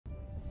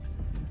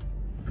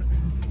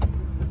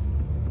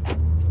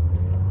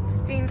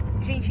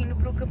Gente, indo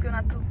pro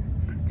campeonato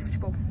de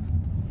futebol.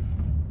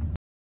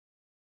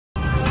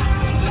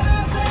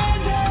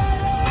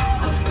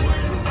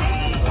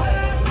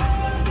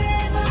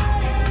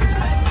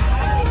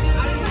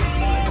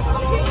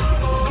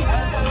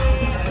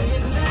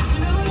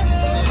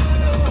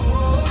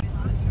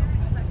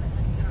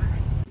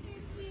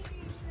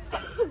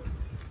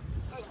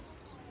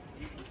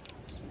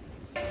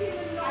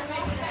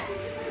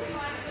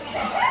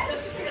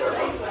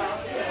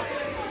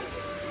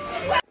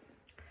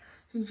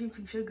 Gente,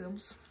 enfim,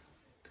 chegamos.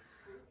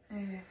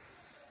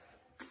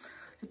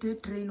 Eu teve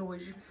treino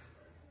hoje.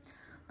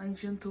 A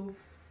gente jantou.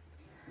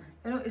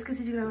 Eu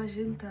esqueci de gravar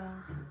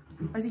jantar.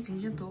 Mas enfim,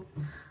 jantou.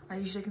 Aí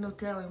a gente tá aqui no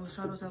hotel, aí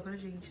mostraram o hotel pra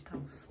gente e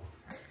tal.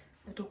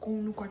 Eu tô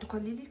no quarto com a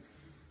Lili.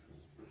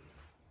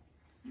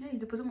 E aí,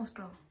 depois eu mostro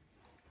pra ela.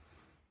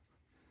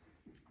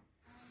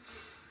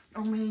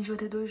 Amanhã a gente vai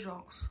ter 2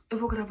 jogos. Eu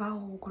vou gravar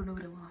o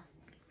cronograma lá.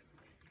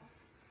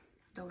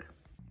 Da hora.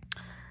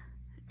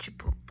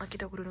 Tipo, aqui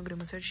tá o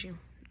cronograma certinho.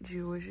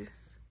 De hoje,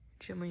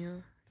 de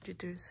amanhã, de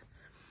terça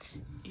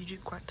e de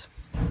quarta.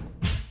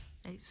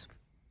 É isso.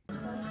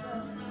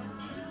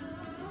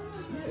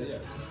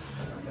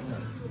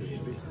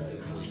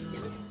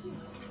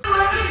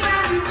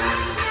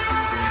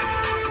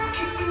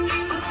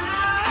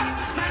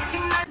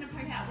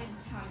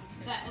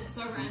 That is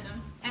so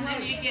random. And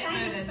then you get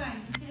noted.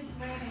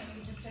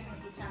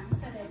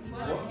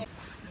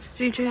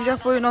 Gente, já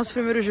foi o nosso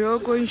primeiro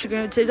jogo. A gente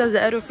ganhou de 6 a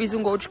 0. Eu fiz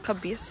um gol de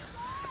cabeça.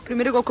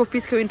 Primeiro gol que eu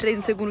fiz, que eu entrei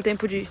no segundo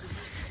tempo de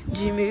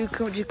meio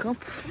de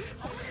campo.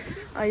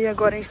 Aí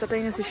agora a gente tá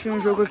indo assistir um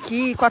jogo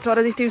aqui e 4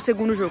 horas a gente tem o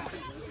segundo jogo.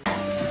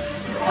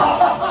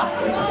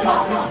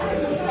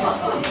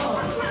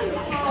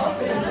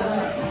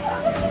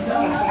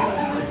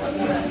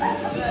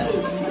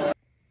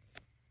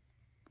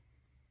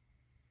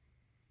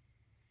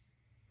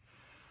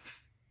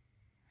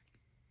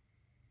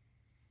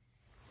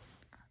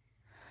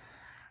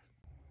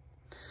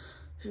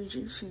 Gente,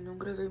 enfim, não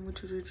gravei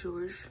muito o dia de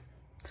hoje.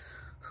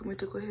 Foi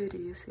muita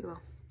correria, sei lá.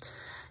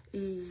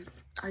 E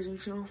a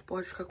gente não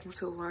pode ficar com o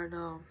celular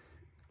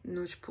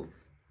tipo,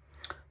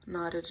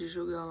 na área de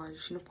jogar lá. A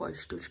gente não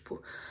pode. Então,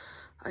 tipo,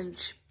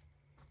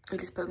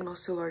 eles pegam o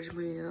nosso celular de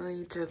manhã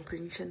e entregam pra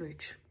gente à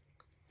noite.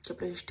 Que é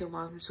pra gente ter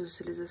uma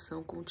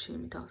socialização com o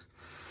time e tal.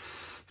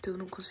 Então eu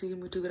não consegui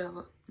muito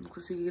gravar. Não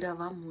consegui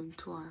gravar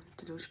muito lá,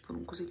 entendeu? Tipo,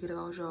 não consegui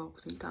gravar os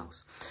jogos e tal.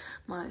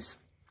 Mas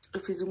eu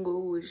fiz um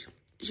gol hoje.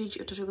 Gente,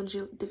 eu tô jogando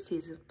de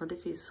defesa. Na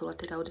defesa, sou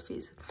lateral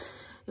defesa.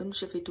 Eu não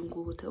tinha feito um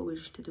gol até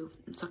hoje, entendeu?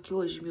 Só que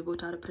hoje me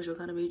botaram pra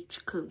jogar no meio de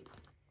campo.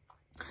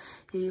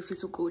 E aí eu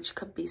fiz um gol de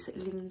cabeça.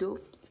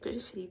 Lindo,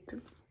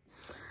 perfeito.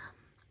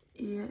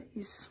 E é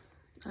isso.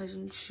 A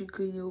gente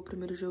ganhou o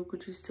primeiro jogo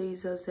de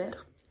 6 a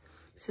 0.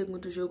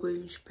 Segundo jogo a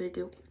gente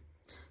perdeu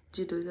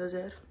de 2 a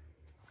 0.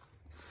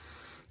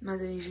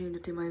 Mas a gente ainda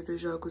tem mais 2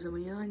 jogos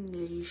amanhã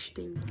e a gente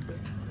tem...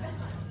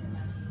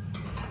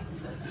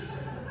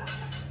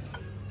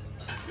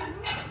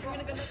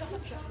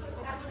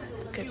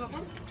 Okay.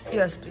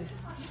 Yes,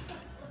 please.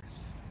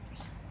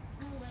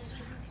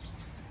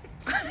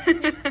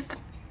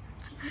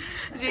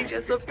 Gente,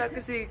 a Sophie tá com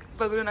esse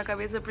bagulho na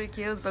cabeça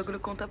porque os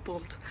bagulho conta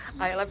ponto.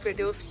 Aí ela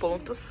perdeu os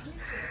pontos.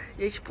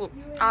 E aí, tipo,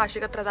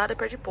 chega atrasada e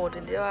perde ponto,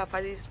 entendeu?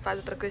 Faz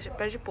outra coisa e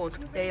perde ponto.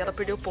 E aí ela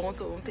perdeu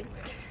ponto ontem.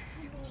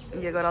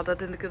 E agora ela tá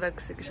tendo que dar com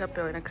esse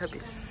chapéu aí na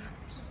cabeça.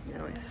 E é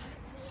nóis.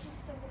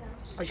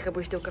 A gente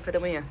acabou de ter o café da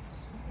manhã.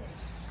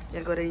 E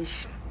agora a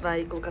gente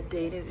vai colocar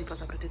tênis e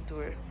passar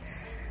protetor.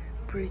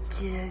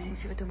 Porque a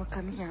gente vai ter uma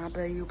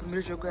caminhada e o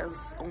primeiro jogo é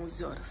às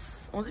 11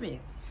 horas. 11h30.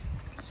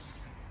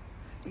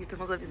 E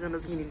estamos avisando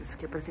as meninas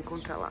que é pra se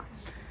encontrar lá.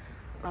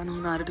 Lá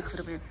na área do café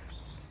da manhã.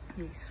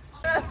 É isso.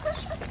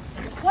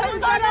 What is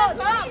that?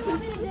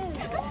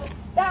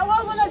 That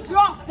wasn't a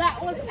drop,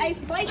 that was a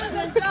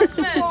placement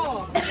adjustment.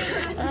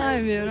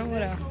 Ai, meu, na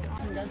moral.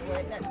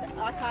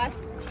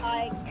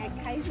 I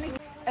occasionally...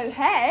 Oh,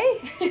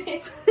 hey!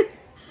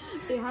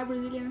 Say hi,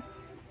 Brazilians.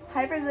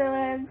 Hi,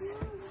 Brazilians.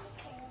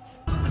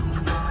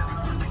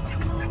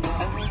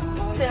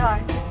 Say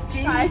hi.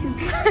 Hi.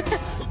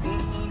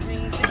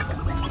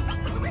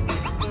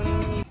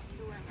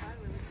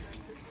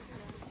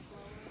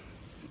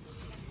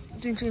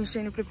 Gente, a gente tá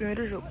indo pro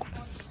primeiro jogo.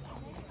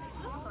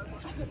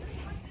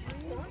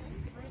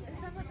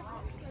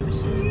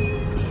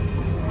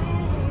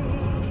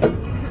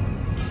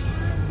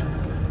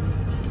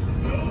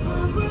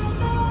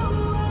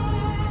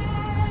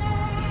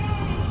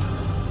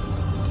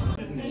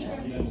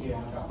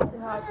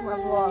 To my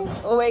vlog.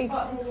 Oh wait,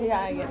 say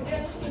hi again.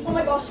 Oh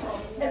my gosh,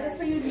 is this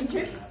for you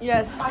YouTube?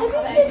 Yes. Have you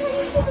seen my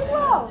YouTube as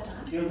well?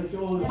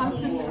 I'm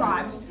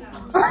subscribed.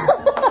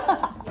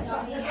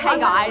 Hey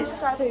guys,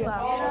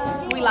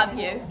 we love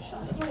you.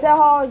 Tell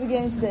how was the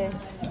game today?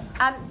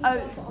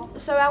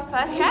 So our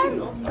first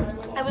game,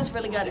 it was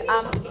really good.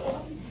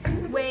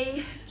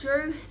 We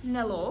drew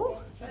 0-0,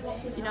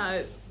 you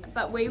know,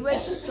 but we were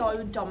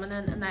so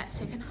dominant in that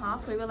second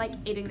half. We were like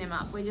eating them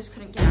up. We just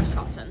couldn't get our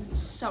shots in.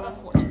 So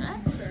unfortunate.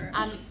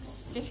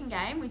 second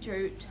game we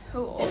drew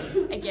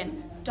 2-2.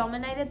 Again,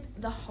 dominated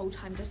the whole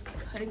time, just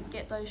couldn't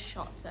get those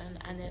shots in,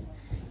 and then,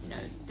 you know,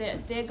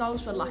 their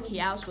goals were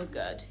lucky, ours were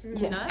good.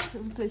 You know?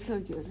 We played so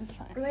good, it's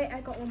fine. Wait,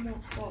 I got one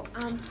more.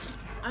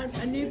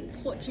 A new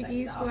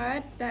Portuguese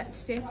word that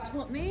Steph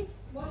taught me.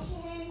 Wash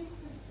your hands.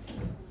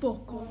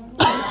 Boko.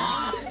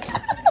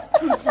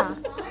 Puta.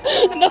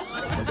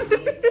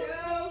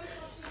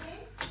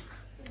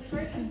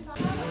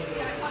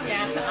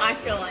 Yeah, I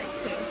feel like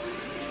too.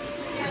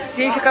 A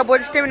gente acabou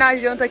de terminar a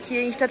janta aqui,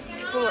 a gente tá,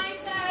 tipo,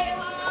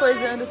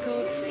 coisando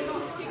tudo.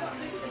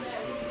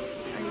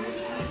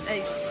 É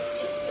isso.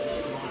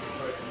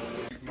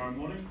 Tomorrow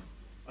morning,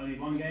 only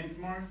one game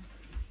tomorrow,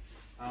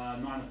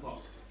 9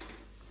 o'clock.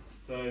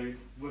 So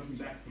working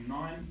back from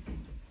 9,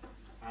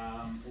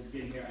 we'll be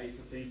getting here at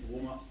 8:15 for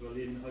warm-up, so we'll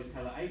leave in the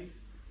hotel at 8.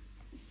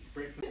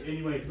 Breakfast.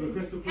 Anyway, so we're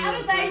crystal clear. How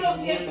did they not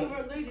get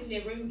for losing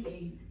their room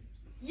key?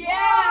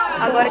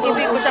 Yeah! Agora quem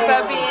fica com o chapéu é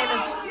a Viena.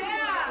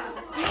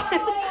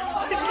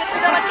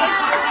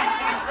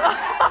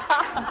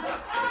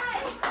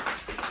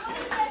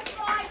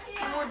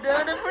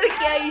 Mudando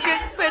porque a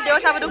Isha perdeu a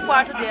chave do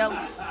quarto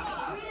dela.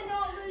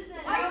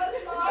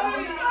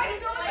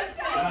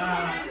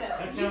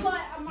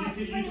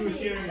 You two are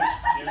sharing it.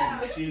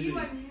 Choosing.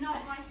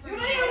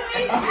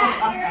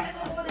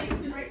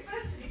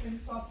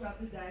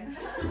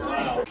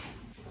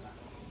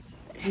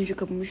 A gente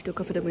acabou de ter o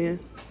café da manhã.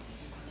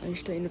 A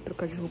gente tá indo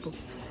trocar de roupa.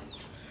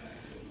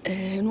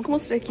 Eu nunca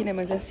mostrei aqui, né?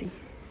 Mas é assim.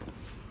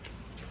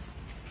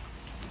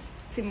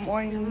 Good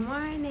morning. Good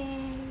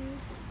morning.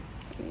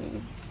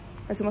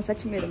 Vai ser umas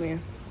 7:30 da manhã.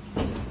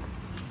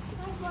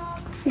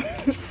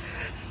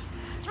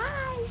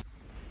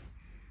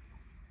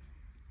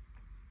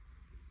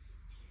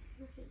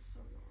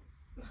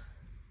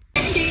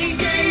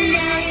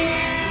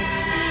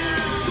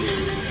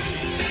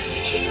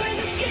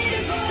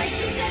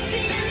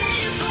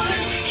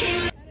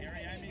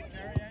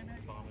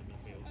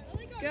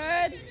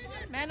 Good.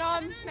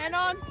 Man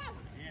on.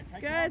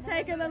 Good,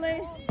 taking the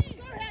lead.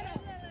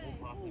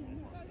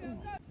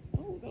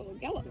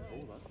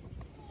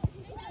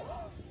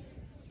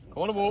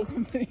 On the ball.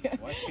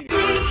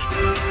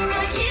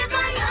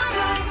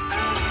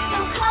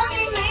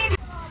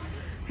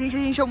 Gente, a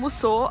gente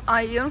almoçou.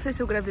 Aí eu não sei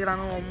se eu gravei lá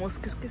no almoço,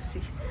 que eu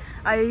esqueci.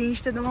 Aí a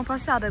gente tá dando uma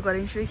passeada agora. A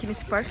gente veio aqui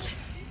nesse parque.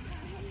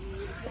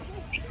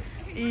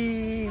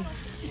 E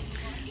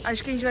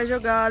acho que a gente vai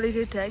jogar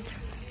laser tag.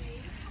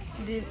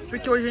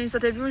 Porque hoje a gente só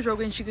teve um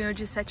jogo, a gente ganhou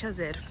de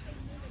 7-0.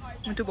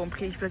 Muito bom,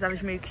 porque a gente precisava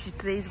de meio que de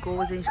 3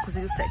 gols e a gente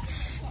conseguiu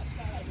 7.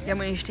 E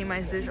amanhã a gente tem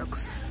mais 2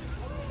 jogos.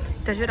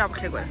 Tá geral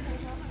aqui agora.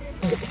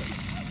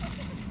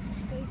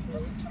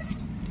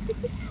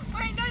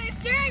 Wait, no, you're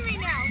scaring me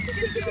now.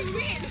 Because you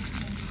win.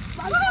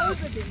 Run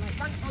over them,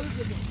 run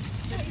over them.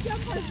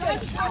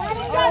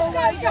 Oh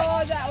my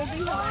god, that would be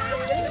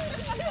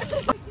hilarious.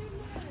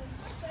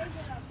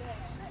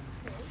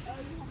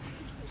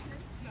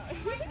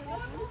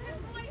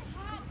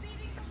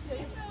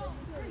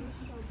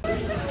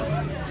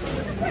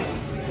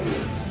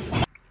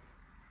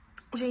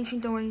 Gente,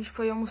 então a gente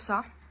foi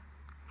almoçar.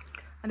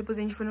 Aí depois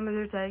a gente foi no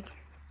laser tag.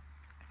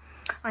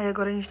 Aí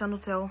agora a gente tá no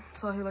hotel,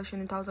 só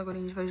relaxando e tal. Agora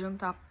a gente vai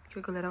jantar, porque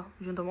a galera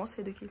jantou mó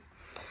cedo aqui.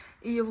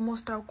 E eu vou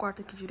mostrar o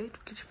quarto aqui direito,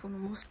 porque tipo, eu não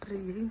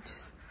mostrei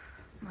antes.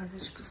 Mas é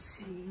tipo,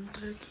 se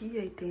entra aqui,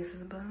 aí tem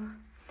essas barras.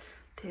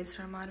 Tem esse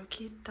armário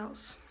aqui e tal.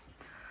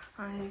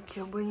 Aí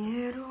aqui é o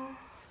banheiro.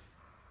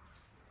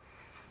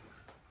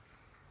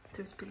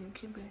 Tem um espelhinho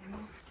aqui,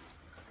 banheiro.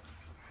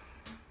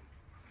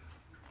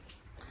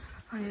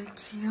 Aí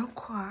aqui é o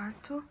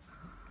quarto.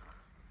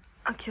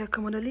 Aqui é a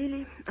cama da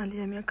Lily. Ali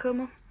é a minha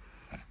cama.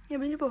 E é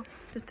bem de boa.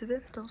 Tem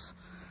TV, então.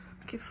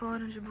 Aqui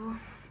fora, de boa.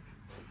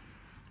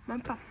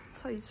 Mas pá,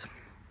 só isso.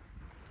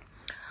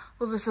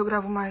 Vou ver se eu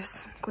gravo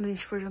mais quando a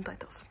gente for jantar,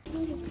 então.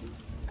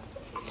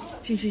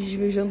 Gente, a gente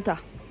veio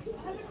jantar.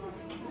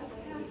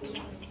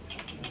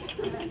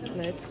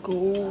 Let's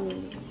go.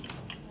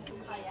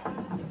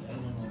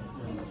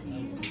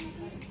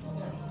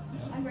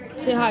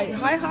 Say hi.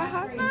 Hi.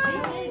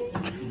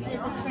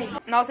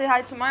 Now say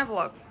hi to my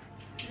vlog.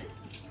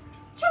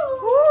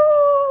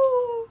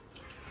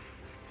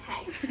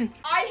 Hey.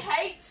 I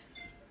hate.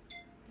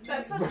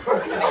 That's a You weren't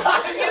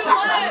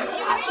it.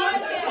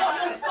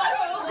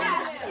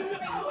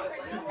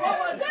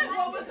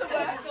 What was the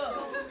word?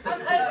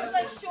 It's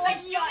like short.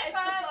 It's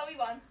the flowy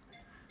one.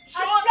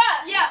 Short.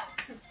 Yeah.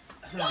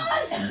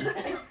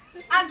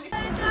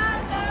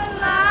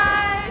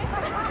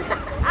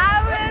 I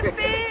will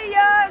be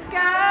your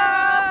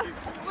girl.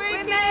 We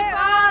keep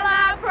all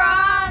our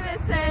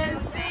promises.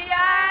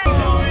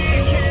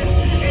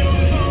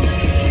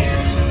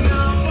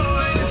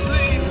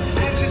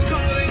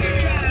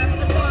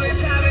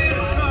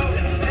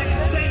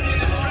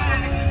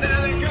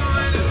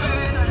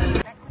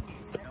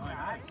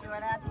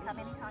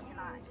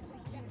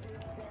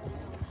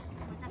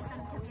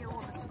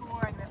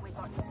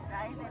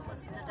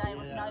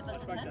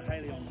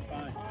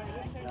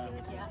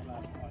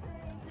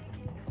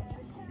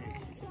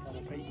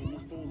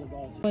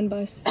 One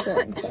by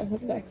storm, so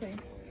exactly.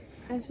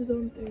 Ashes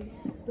on 3.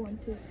 1,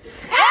 2.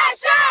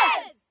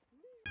 Ashes!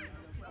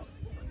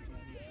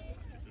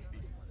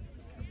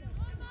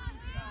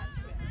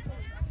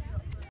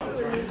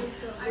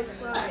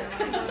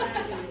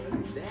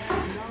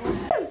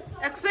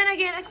 Explain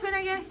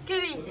again.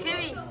 Kevin,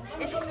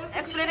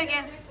 explain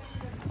again.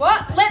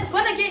 What? Let's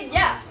win again,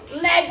 yeah.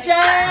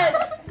 Legend!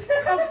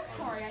 Oh,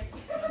 sorry, I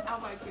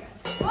elbowed you.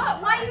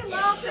 What? Why are you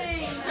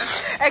laughing?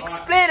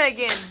 Explain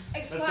again.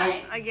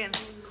 Explain. Again.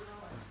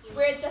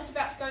 We're just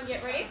about to go and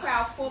get ready for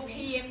our 4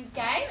 p.m.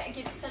 game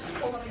against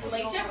St. Paul's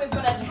Collegiate. We've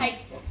got to take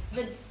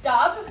the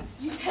dub to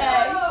get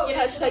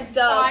into the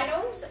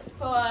finals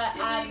for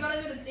you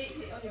gotta do the deep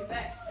hit on your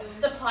back still.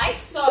 the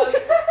place. So,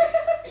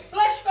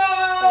 let's go!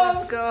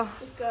 Let's go.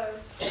 Let's go.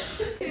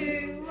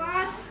 2,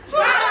 1.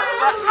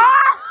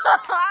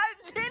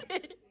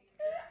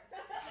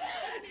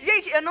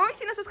 Gente, eu não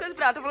ensino essas coisas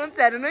pra ela, tô falando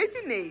sério, eu não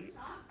ensinei.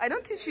 I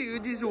don't teach you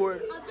this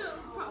word.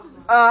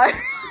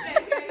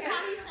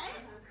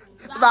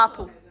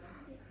 Vapo.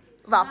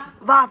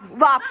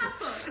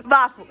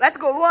 Let's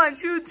go. 1,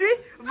 2, 3.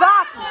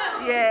 Vapo.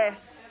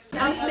 Yes.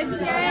 Our second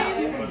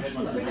game, it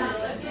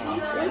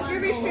was very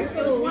restricted.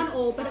 It was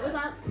 1-1, but it was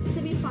our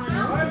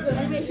semi-final.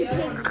 And we actually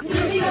played.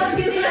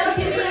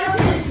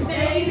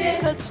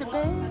 Touch it,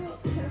 baby.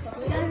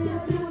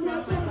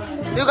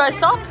 You guys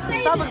stop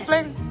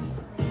explaining.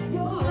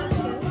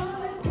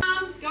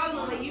 Go,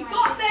 Lily, you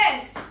got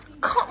this!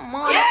 Come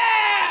on.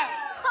 Yeah!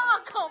 Oh,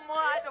 come on,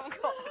 I don't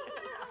go.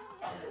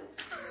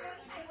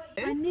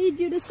 I need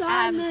you to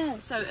sign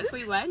this. So if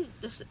we win,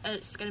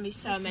 it's going to be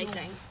so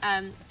amazing.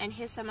 And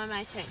here's some of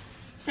my team.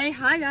 Say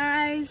hi,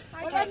 guys.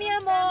 Hola, mi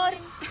amor.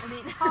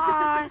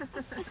 Hi.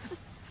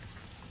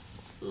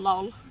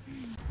 Lol.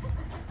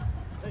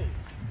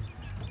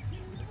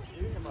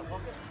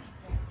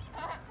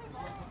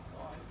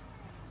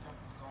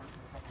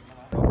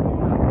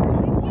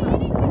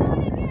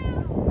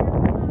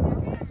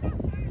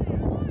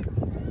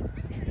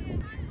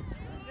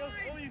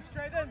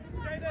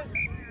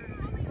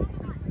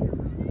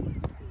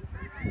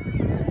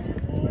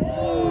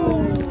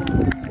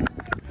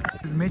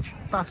 Simplesmente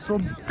passou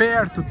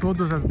perto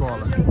todas as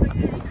bolas.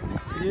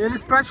 E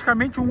eles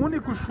praticamente um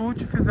único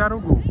chute fizeram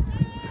o gol.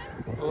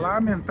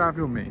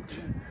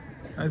 Lamentavelmente.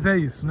 Mas é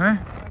isso,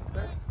 né?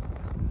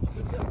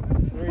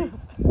 3,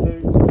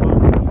 2, 1.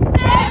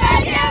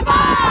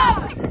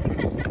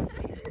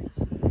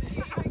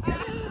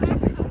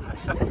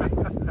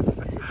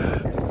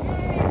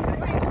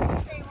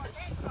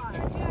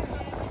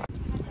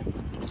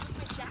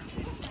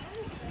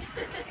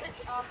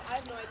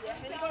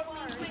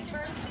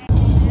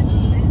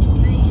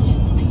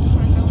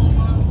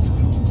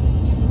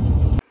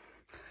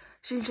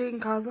 A gente chega em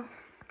casa.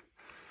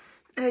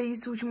 É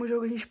isso, o último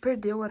jogo a gente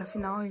perdeu, era a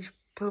final, a gente,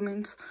 pelo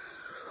menos,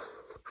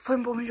 foi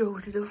um bom jogo,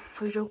 entendeu?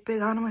 Foi um jogo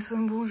pegado, mas foi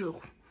um bom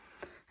jogo.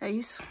 É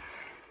isso.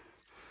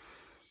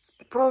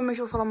 Provavelmente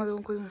eu vou falar mais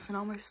alguma coisa no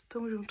final, mas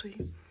tamo junto aí.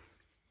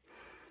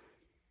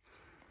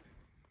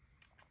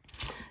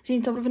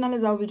 Gente, só pra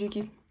finalizar o vídeo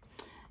aqui,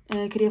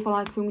 queria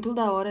falar que foi muito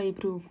da hora ir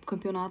pro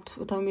campeonato.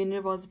 Eu tava meio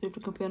nervosa pra ir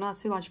pro campeonato,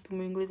 sei lá, tipo,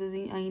 meu inglês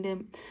ainda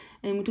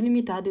é muito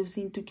limitado. Eu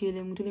sinto que ele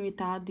é muito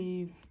limitado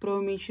e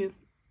provavelmente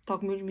tá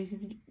com medo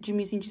de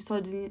me sentir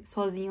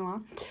sozinha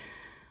lá.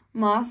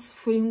 Mas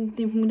foi um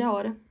tempo muito da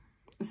hora.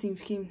 Assim,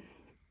 fiquei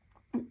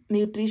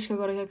meio triste que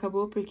agora que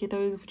acabou, porque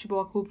talvez o futebol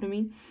acabou pra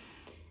mim.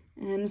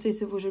 Não sei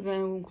se eu vou jogar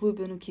em algum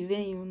clube ano que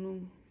vem, ou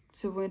não,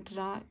 se eu vou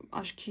entrar.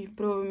 Acho que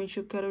provavelmente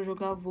eu quero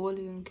jogar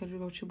vôlei, eu não quero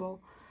jogar futebol.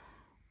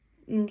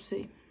 Não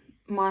sei.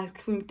 Mas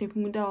que foi um tempo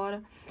muito da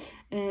hora.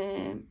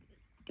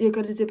 Eu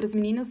quero dizer pras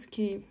meninas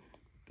que...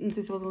 Não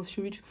sei se elas vão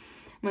assistir o vídeo,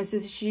 mas se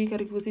assistir,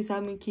 quero que vocês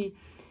saibam que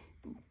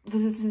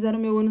vocês fizeram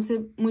meu ano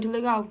ser muito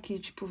legal. Que,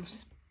 tipo,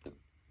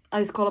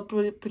 a escola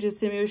podia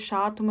ser meio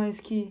chato, mas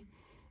que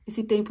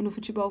esse tempo no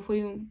futebol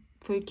foi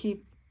o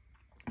que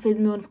fez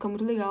meu ano ficar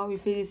muito legal e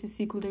fez esse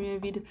ciclo da minha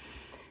vida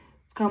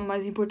ficar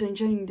mais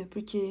importante ainda.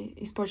 Porque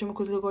esporte é uma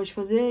coisa que eu gosto de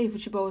fazer e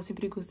futebol eu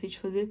sempre gostei de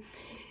fazer.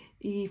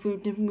 E foi um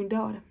tempo muito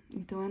da hora.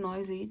 Então é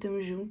nóis aí,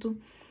 tamo junto.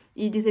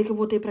 E dizer que eu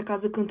voltei pra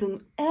casa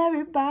cantando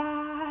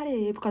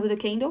Everybody por causa da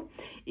Kendall.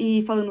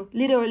 E falando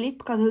Literally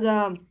por causa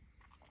da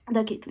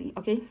Caitlyn,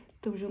 ok?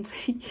 Tamo junto.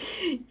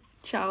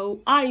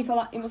 Tchau.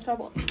 E mostrar a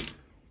bola.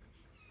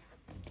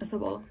 Essa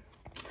bola.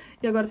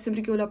 E agora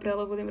sempre que eu olhar pra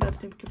ela eu vou lembrar do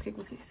tempo que eu fiquei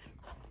com vocês.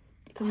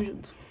 Tamo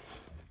junto.